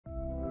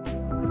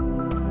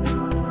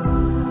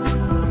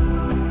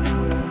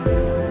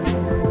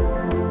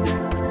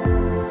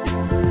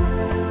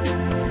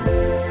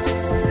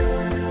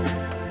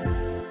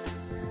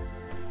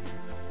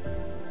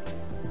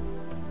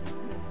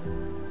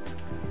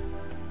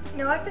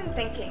I've been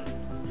thinking,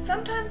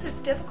 sometimes it's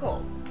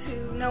difficult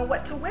to know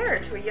what to wear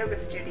to a yoga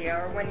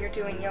studio or when you're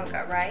doing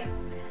yoga, right?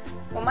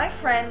 Well, my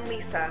friend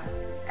Lisa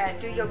at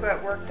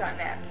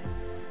doyogaatwork.net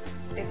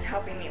is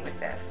helping me with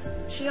this.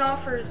 She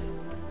offers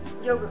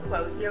yoga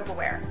clothes, yoga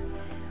wear.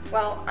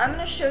 Well, I'm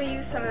going to show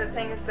you some of the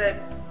things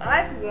that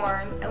I've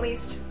worn, at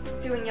least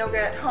doing yoga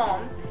at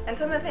home, and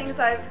some of the things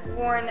I've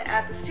worn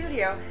at the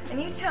studio,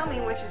 and you tell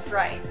me which is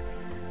right.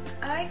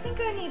 I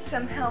think I need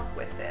some help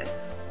with this.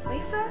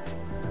 Lisa?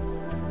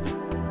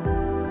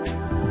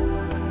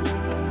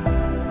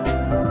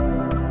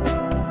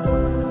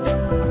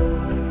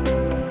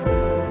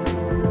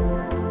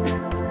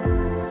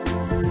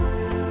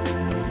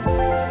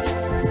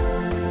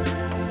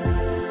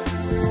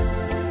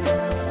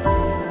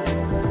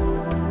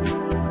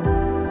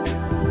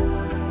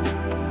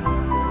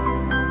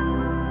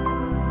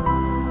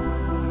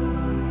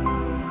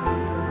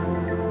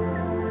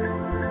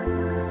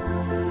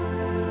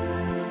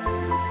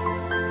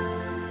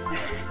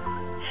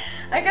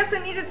 I guess I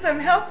needed some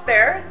help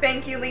there.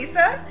 Thank you,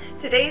 Lisa.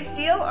 Today's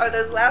deal are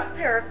those last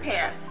pair of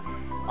pants.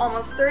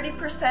 Almost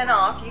 30%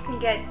 off. You can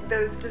get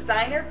those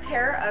designer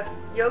pair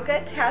of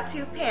yoga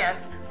tattoo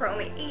pants for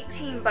only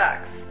 18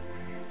 bucks.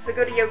 So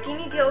go to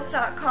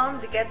yoginideals.com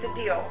to get the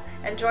deal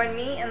and join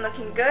me in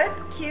looking good,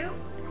 cute,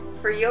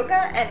 for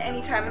yoga and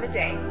any time of the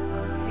day.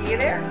 See you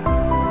there.